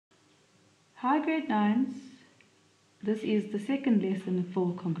Hi grade 9s, this is the second lesson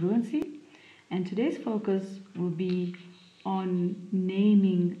for congruency and today's focus will be on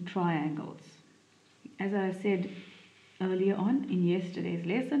naming triangles. As I said earlier on in yesterday's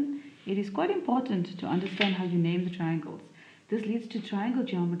lesson, it is quite important to understand how you name the triangles. This leads to triangle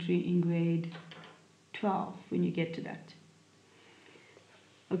geometry in grade 12 when you get to that.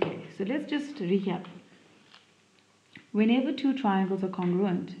 Okay, so let's just recap. Whenever two triangles are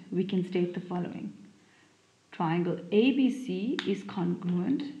congruent, we can state the following. Triangle ABC is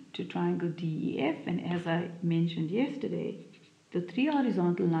congruent to triangle DEF, and as I mentioned yesterday, the three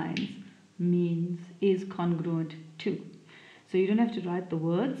horizontal lines is congruent to. So you don't have to write the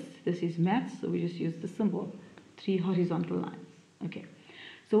words. This is maths, so we just use the symbol, three horizontal lines. Okay,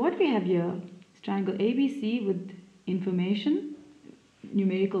 so what we have here is triangle ABC with information,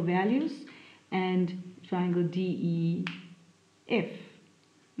 numerical values, and triangle DEF.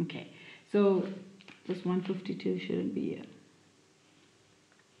 Okay, so this 152 shouldn't be here.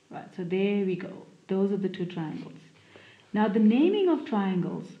 Right, so there we go. Those are the two triangles. Now the naming of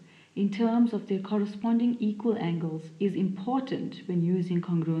triangles in terms of their corresponding equal angles is important when using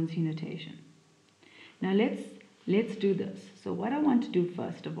congruency notation. Now let's do this. So what I want to do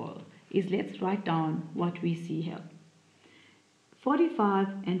first of all is let's write down what we see here. 45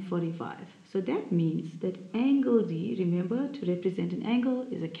 and 45. So that means that angle D, remember to represent an angle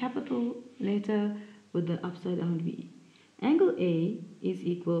is a capital letter with the upside down V. Angle A is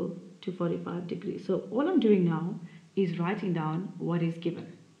equal to 45 degrees. So all I'm doing now is writing down what is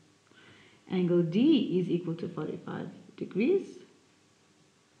given. Angle D is equal to 45 degrees.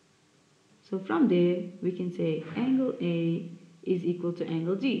 So from there we can say angle A is equal to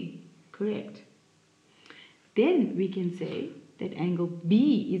angle D. Correct. Then we can say that angle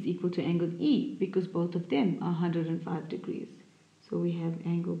B is equal to angle E because both of them are 105 degrees. So we have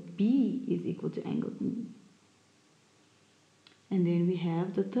angle B is equal to angle E. And then we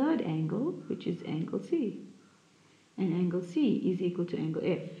have the third angle, which is angle C. And angle C is equal to angle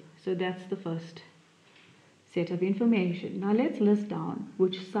F. So that's the first set of information. Now let's list down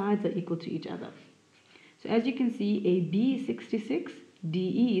which sides are equal to each other. So as you can see, AB is 66,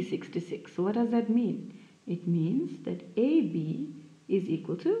 DE is 66. So what does that mean? It means that AB is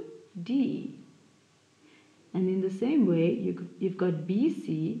equal to DE. And in the same way, you've got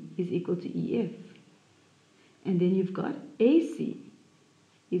BC is equal to EF. And then you've got AC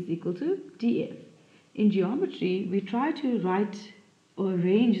is equal to DF. In geometry, we try to write or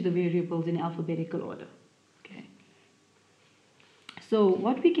arrange the variables in alphabetical order. Okay. So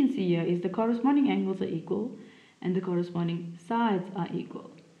what we can see here is the corresponding angles are equal and the corresponding sides are equal.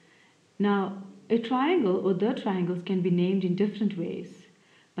 Now, a triangle or the triangles can be named in different ways,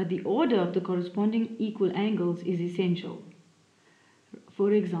 but the order of the corresponding equal angles is essential.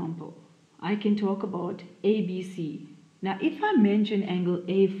 For example, I can talk about ABC. Now, if I mention angle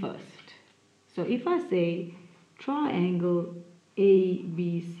A first, so if I say triangle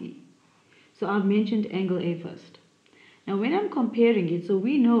ABC, so I've mentioned angle A first. Now, when I'm comparing it, so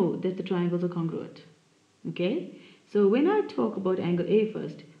we know that the triangles are congruent. Okay? So when I talk about angle A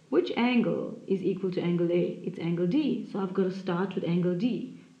first, which angle is equal to angle A? It's angle D. So I've got to start with angle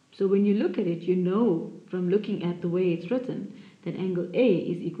D. So when you look at it, you know from looking at the way it's written that angle A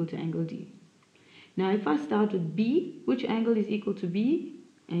is equal to angle D. Now if I start with B, which angle is equal to B?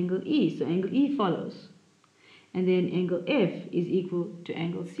 Angle E. So angle E follows. And then angle F is equal to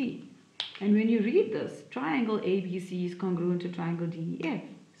angle C. And when you read this, triangle ABC is congruent to triangle DEF.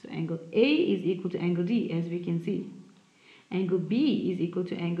 So angle A is equal to angle D, as we can see. Angle B is equal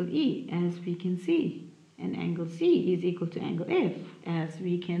to angle E, as we can see. And angle C is equal to angle F, as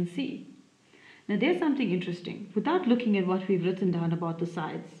we can see. Now there's something interesting. Without looking at what we've written down about the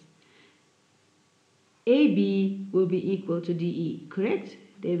sides, AB will be equal to DE, correct?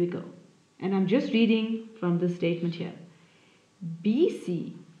 There we go. And I'm just reading from the statement here.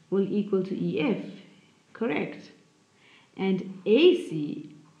 BC will equal to EF, correct? And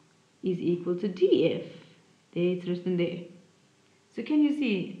AC is equal to DF. There, it's written there. So can you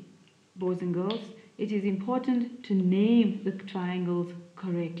see, boys and girls, it is important to name the triangles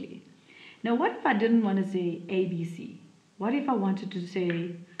correctly. Now what if I didn't want to say ABC? What if I wanted to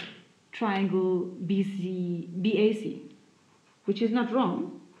say triangle BAC? Which is not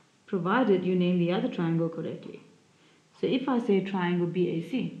wrong, provided you name the other triangle correctly. So if I say triangle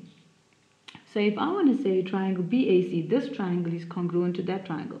BAC, so if I want to say triangle BAC, this triangle is congruent to that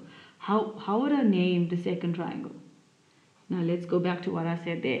triangle. How would I name the second triangle? Now let's go back to what I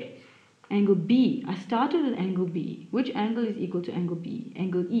said there. Angle B, I started with angle B. Which angle is equal to angle B?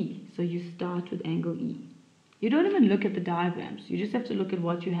 Angle E. So you start with angle E. You don't even look at the diagrams. You just have to look at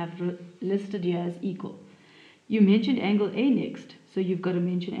what you have listed here as equal. You mentioned angle A next, so you've got to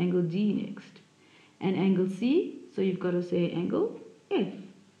mention angle D next. And angle C, so you've got to say angle F.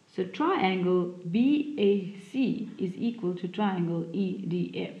 So triangle BAC is equal to triangle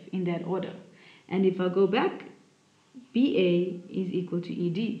EDF in that order. And if I go back, BA is equal to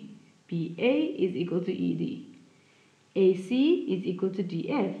ED. BA is equal to ED. AC is equal to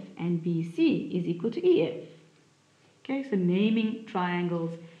DF and BC is equal to EF. Okay, so naming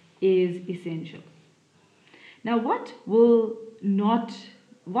triangles is essential. Now what will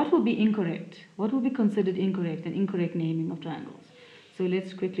be incorrect? What will be considered incorrect and incorrect naming of triangles? So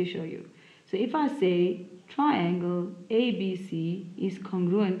let's quickly show you. So if I say triangle ABC is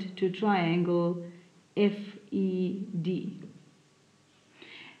congruent to triangle FED.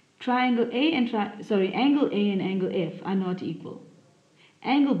 Triangle A and angle A and angle F are not equal.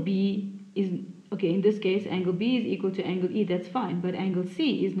 Angle B is, okay, in this case, angle B is equal to angle E, that's fine, but angle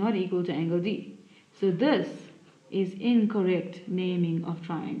C is not equal to angle D. So this is incorrect naming of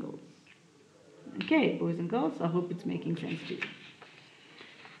triangles. Okay, boys and girls, I hope it's making sense to you.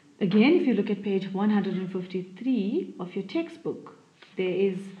 Again, if you look at page 153 of your textbook, there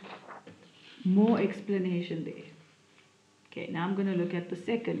is more explanation there. Okay, now I'm going to look at the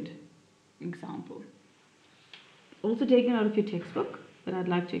second example. Also taken out of your textbook, but I'd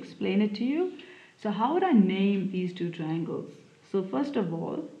like to explain it to you. So how would I name these two triangles? So first of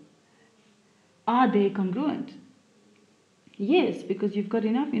all, are they congruent? Yes, because you've got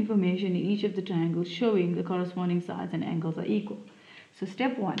enough information in each of the triangles showing the corresponding sides and angles are equal. So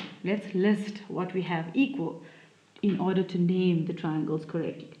step one, let's list what we have equal in order to name the triangles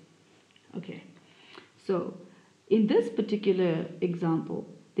correctly. Okay, so in this particular example,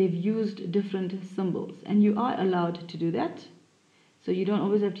 they've used different symbols, and you are allowed to do that. So you don't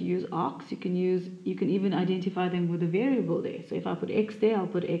always have to use arcs. You can even identify them with a variable there. So if I put X there, I'll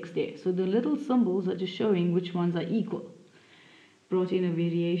put X there. So the little symbols are just showing which ones are equal. Brought in a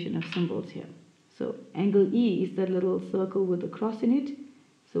variation of symbols here. So angle E is that little circle with a cross in it.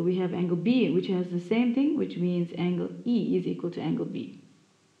 So we have angle B, which has the same thing, which means angle E is equal to angle B.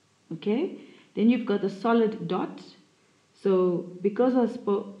 Okay? Then you've got the solid dot. So because I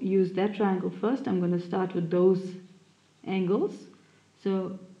used that triangle first, I'm going to start with those angles.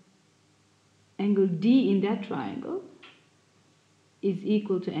 So angle D in that triangle is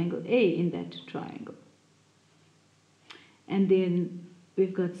equal to angle A in that triangle. And then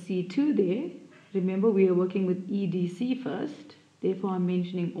we've got C2 there. Remember, we are working with EDC first. Therefore, I'm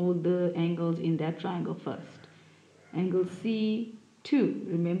mentioning all the angles in that triangle first. Angle C2.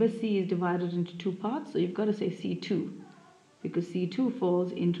 Remember, C is divided into two parts, so you've got to say C2 because C2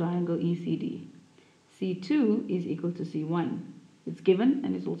 falls in triangle ECD. C2 is equal to C1. It's given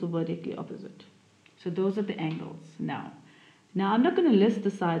and it's also vertically opposite. So those are the angles. Now I'm not going to list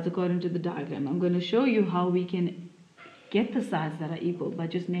the sides according to the diagram. I'm going to show you how we can get the sides that are equal by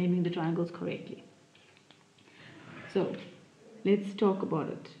just naming the triangles correctly. So let's talk about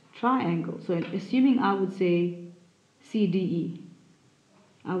it. Triangle. So assuming I would say CDE,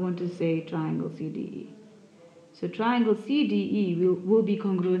 I want to say triangle CDE. So triangle CDE will be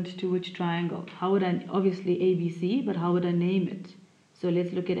congruent to which triangle? How would I, obviously ABC, but how would I name it? So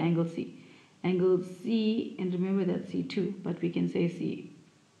let's look at angle C. Angle C, and remember that's C2, but we can say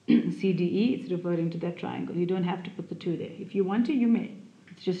CDE, it's referring to that triangle. You don't have to put the 2 there. If you want to, you may.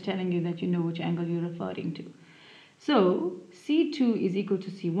 It's just telling you that you know which angle you're referring to. So C2 is equal to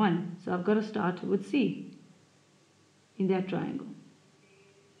C1. So I've got to start with C in that triangle.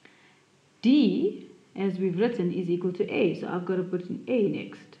 D, as we've written, is equal to A. So I've got to put an A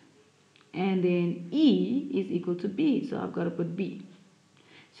next. And then E is equal to B. So I've got to put B.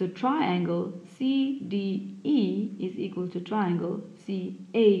 So triangle CDE is equal to triangle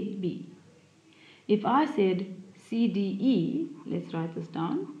CAB. If I said CDE, let's write this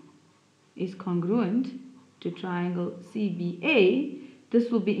down, is congruent to triangle CBA,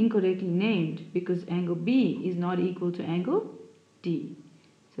 this will be incorrectly named because angle B is not equal to angle D.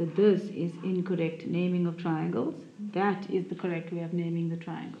 So this is incorrect naming of triangles. That is the correct way of naming the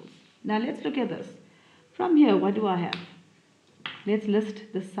triangles. Now let's look at this. From here, what do I have? Let's list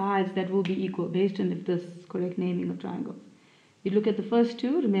the sides that will be equal based on if this is correct naming of triangles. You look at the first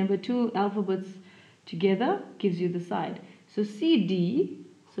two. Remember, 2 alphabets together gives you the side. So CD,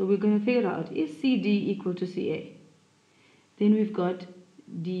 so we're going to figure out, is CD equal to CA? Then we've got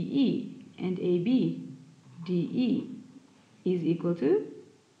DE and AB. DE is equal to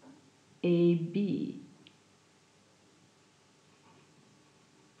AB.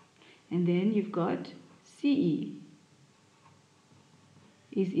 And then you've got CE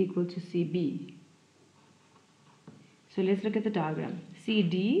is equal to CB. So let's look at the diagram.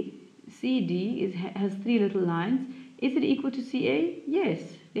 CD has three little lines. Is it equal to CA? Yes,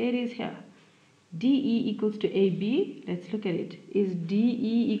 there it is here. DE equals to AB. Let's look at it. Is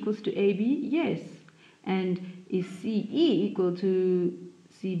DE equals to AB? Yes. And is CE equal to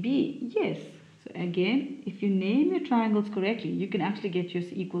CB? Yes. So again, if you name your triangles correctly, you can actually get your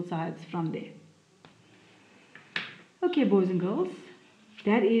equal sides from there. Okay, boys and girls,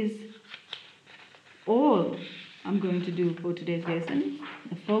 that is all I'm going to do for today's lesson.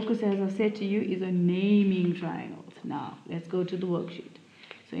 The focus, as I said to you, is on naming triangles. Now, let's go to the worksheet.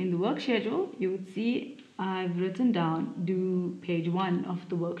 So in the work schedule, you would see I've written down do page 1 of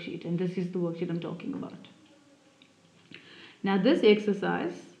the worksheet, and this is the worksheet I'm talking about. Now this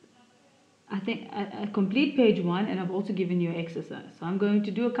exercise, I think I complete page 1, and I've also given you an exercise. So I'm going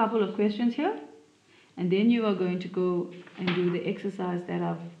to do a couple of questions here, and then you are going to go and do the exercise that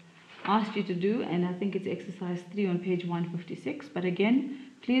I've asked you to do, and I think it's exercise 3 on page 156. But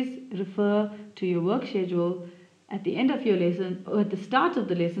again, please refer to your work schedule at the end of your lesson or at the start of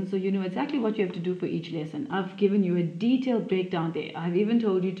the lesson, so you know exactly what you have to do for each lesson. I've given you a detailed breakdown there. I've even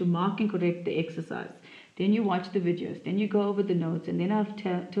told you to mark and correct the exercise. Then you watch the videos, then you go over the notes, and then I've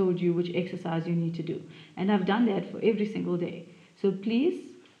told you which exercise you need to do. And I've done that for every single day. So please,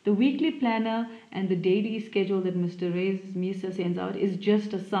 the weekly planner and the daily schedule that Mr. Reyes Misa sends out is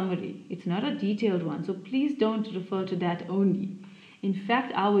just a summary. It's not a detailed one. So please don't refer to that only. In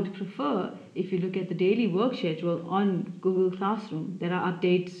fact, I would prefer if you look at the daily work schedule on Google Classroom, there are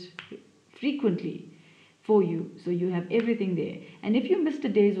updates frequently for you, so you have everything there. And if you missed a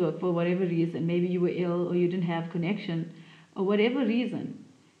day's work for whatever reason, maybe you were ill or you didn't have connection or whatever reason,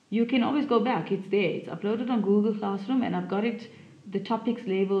 you can always go back. It's there. It's uploaded on Google Classroom, and I've got it, the topics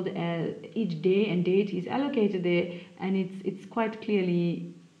labeled as each day and date is allocated there, and it's quite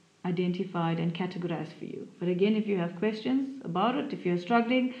clearly identified and categorized for you. But again, if you have questions about it, if you're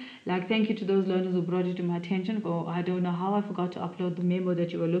struggling, like thank you to those learners who brought it to my attention, or I don't know how I forgot to upload the memo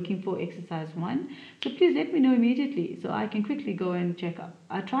that you were looking for, exercise 1. So please let me know immediately so I can quickly go and check up.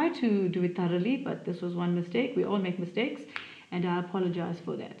 I try to do it thoroughly, but this was one mistake. We all make mistakes, and I apologize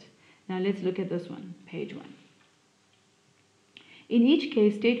for that. Now let's look at this one, page 1. In each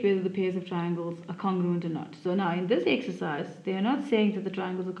case, state whether the pairs of triangles are congruent or not. So now in this exercise, they are not saying that the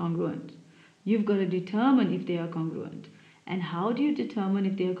triangles are congruent. You've got to determine if they are congruent. And how do you determine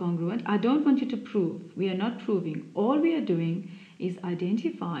if they are congruent? I don't want you to prove. We are not proving. All we are doing is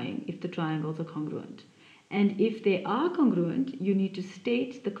identifying if the triangles are congruent. And if they are congruent, you need to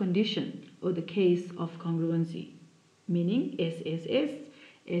state the condition or the case of congruency, meaning SSS,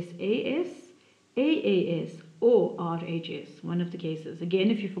 SAS, AAS, or RHS, one of the cases.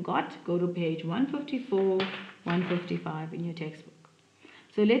 Again, if you forgot, go to page 154, 155 in your textbook.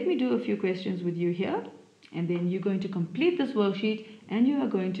 So let me do a few questions with you here, and then you're going to complete this worksheet, and you are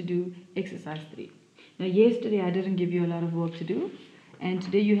going to do exercise 3. Now, yesterday I didn't give you a lot of work to do, and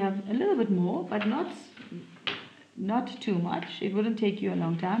today you have a little bit more, but not too much. It wouldn't take you a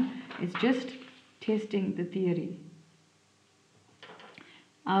long time. It's just testing the theory.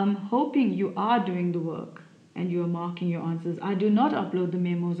 I'm hoping you are doing the work and you are marking your answers. I do not upload the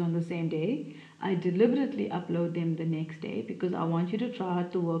memos on the same day. I deliberately upload them the next day because I want you to try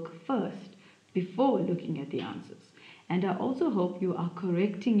out the work first before looking at the answers. And I also hope you are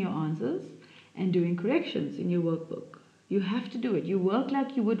correcting your answers and doing corrections in your workbook. You have to do it. You work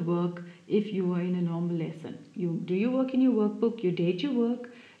like you would work if you were in a normal lesson. You do your work in your workbook, you date your work,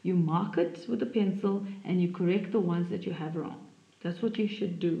 you mark it with a pencil, and you correct the ones that you have wrong. That's what you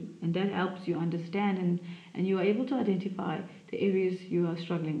should do, and that helps you understand and you are able to identify the areas you are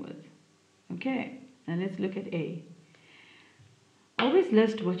struggling with. Okay, now let's look at A. Always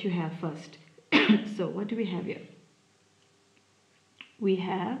list what you have first. So what do we have here? We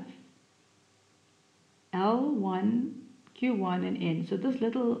have L1, Q1, and N. So this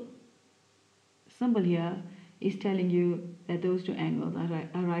little symbol here is telling you that those two angles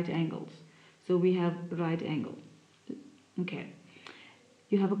are right angles. So we have right angle. Okay.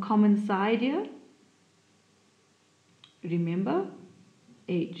 You have a common side here. Remember,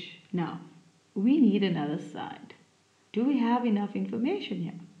 H. Now, we need another side. Do we have enough information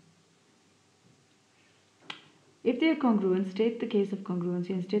here? If they are congruent, state the case of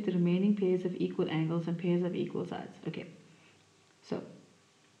congruency and state the remaining pairs of equal angles and pairs of equal sides. Okay, so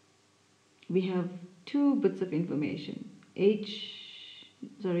we have two bits of information. It's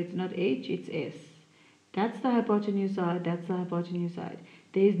not H, it's S. That's the hypotenuse side, that's the hypotenuse side.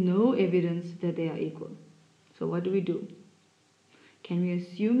 There is no evidence that they are equal. So what do we do? Can we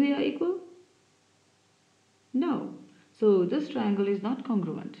assume they are equal? No. So this triangle is not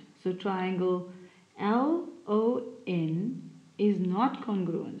congruent. So triangle L LON is not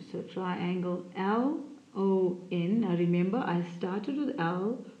congruent. So triangle LON. Now remember, I started with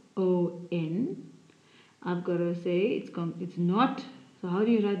LON. I've got to say it's not. So how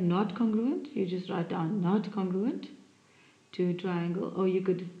do you write not congruent? You just write down not congruent to triangle. Or you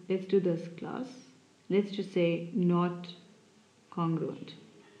could, let's do this, class. Let's just say not congruent.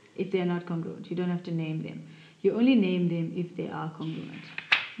 If they're not congruent, you don't have to name them. You only name them if they are congruent.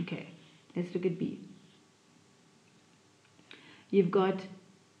 Okay, let's look at B. You've got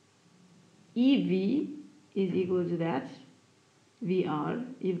EV is equal to that, VR.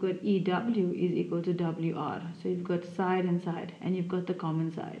 You've got EW is equal to WR. So you've got side and side, and you've got the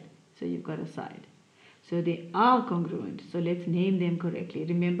common side. So you've got a side. So they are congruent. So let's name them correctly.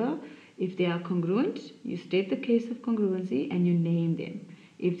 Remember, if they are congruent, you state the case of congruency and you name them.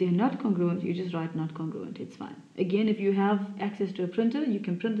 If they're not congruent, you just write not congruent. It's fine. Again, if you have access to a printer, you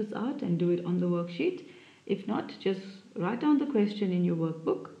can print this out and do it on the worksheet. If not, just write down the question in your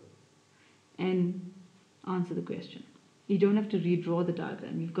workbook and answer the question. You don't have to redraw the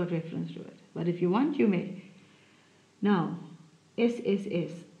diagram. You've got reference to it. But if you want, you may. Now,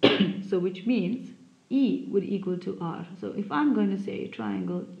 SSS. So which means E would equal to R. So if I'm going to say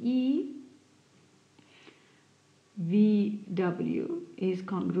triangle EVW is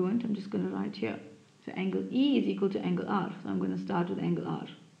congruent, I'm just going to write here. So angle E is equal to angle R. So I'm going to start with angle R.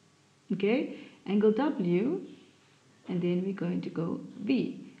 Okay? Angle W, and then we're going to go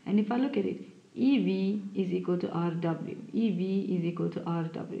V. And if I look at it, EV is equal to RW. EV is equal to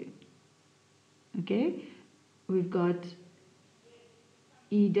RW. Okay? We've got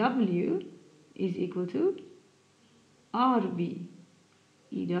EW is equal to RV.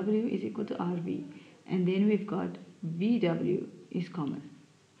 EW is equal to RV. And then we've got VW is common.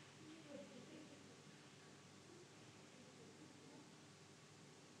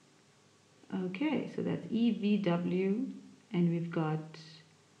 Okay, so that's EVW, and we've got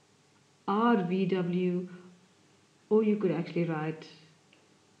RVW, or you could actually write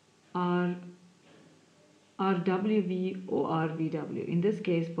RWV or RVW. In this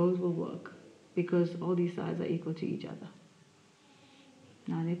case, both will work because all these sides are equal to each other.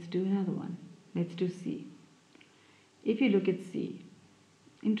 Now let's do another one. Let's do C. If you look at C,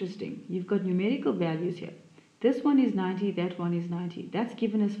 interesting, you've got numerical values here. This one is 90, that one is 90. That's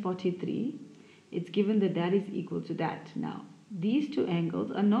given as 43. It's given that that is equal to that. Now, these two angles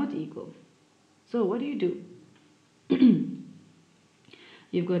are not equal. So what do?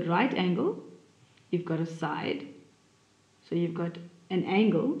 You've got right angle, you've got a side, so you've got an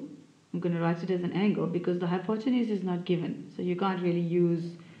angle. I'm going to write it as an angle because the hypotenuse is not given, so you can't really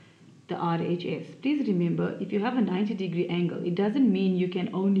use the RHS. Please remember, if you have a 90-degree angle, it doesn't mean you can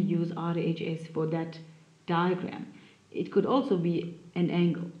only use RHS for that diagram. It could also be an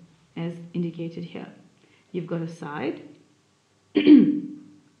angle, as indicated here. You've got a side.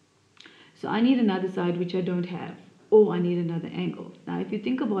 So I need another side which I don't have, or I need another angle. Now if you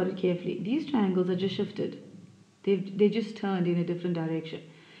think about it carefully, these triangles are just shifted. They just turned in a different direction.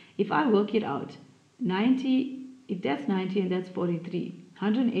 If I work it out, 90, if that's 90 and that's 43,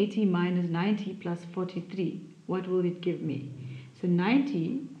 180 minus 90 plus 43, what will it give me? So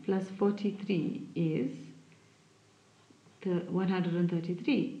 90 plus 43 is the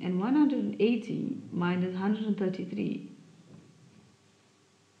 133, and 180 minus 133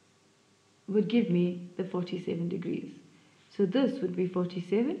 would give me the 47 degrees. So this would be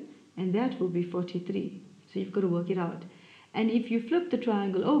 47 and that will be 43. So you've got to work it out. And if you flip the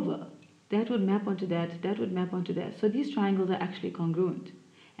triangle over, that would map onto that, that would map onto that. So these triangles are actually congruent.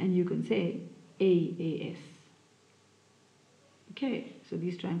 And you can say AAS. Okay, so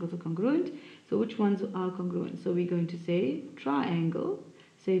these triangles are congruent. So which ones are congruent? So we're going to say triangle.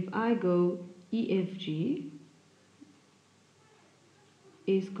 So if I go EFG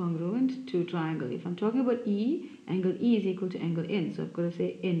is congruent to triangle. If I'm talking about E, angle E is equal to angle N. So I've got to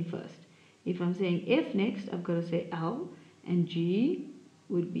say N first. If I'm saying F next, I've got to say L, and G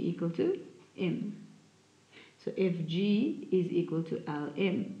would be equal to M. So FG is equal to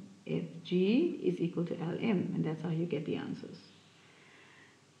LM. FG is equal to LM, and that's how you get the answers.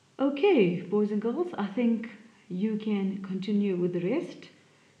 Okay, boys and girls, I think you can continue with the rest.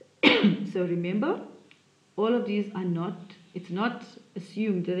 So remember, all of these are not, it's not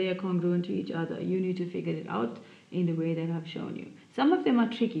assumed that they are congruent to each other. You need to figure it out in the way that I've shown you. Some of them are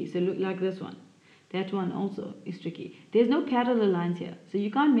tricky, so look like this one. That one also is tricky. There's no parallel lines here, so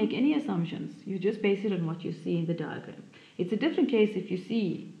you can't make any assumptions. You just base it on what you see in the diagram. It's a different case if you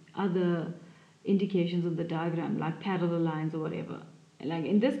see other indications of the diagram, like parallel lines or whatever. Like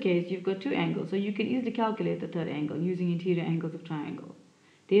in this case, you've got two angles, so you can easily calculate the third angle using interior angles of triangle.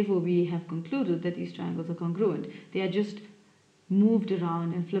 Therefore, we have concluded that these triangles are congruent. They are just moved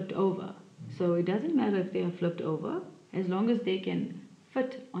around and flipped over. So it doesn't matter if they are flipped over, as long as they can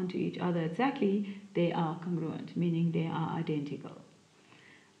fit onto each other exactly, they are congruent, meaning they are identical.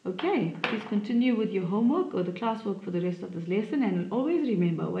 Okay, please continue with your homework or the classwork for the rest of this lesson, and always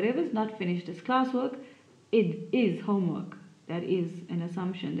remember, whatever is not finished as classwork, it is homework. That is an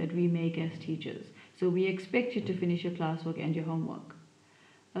assumption that we make as teachers. So we expect you to finish your classwork and your homework.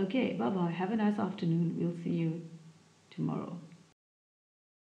 Okay, bye-bye. Have a nice afternoon. We'll see you tomorrow.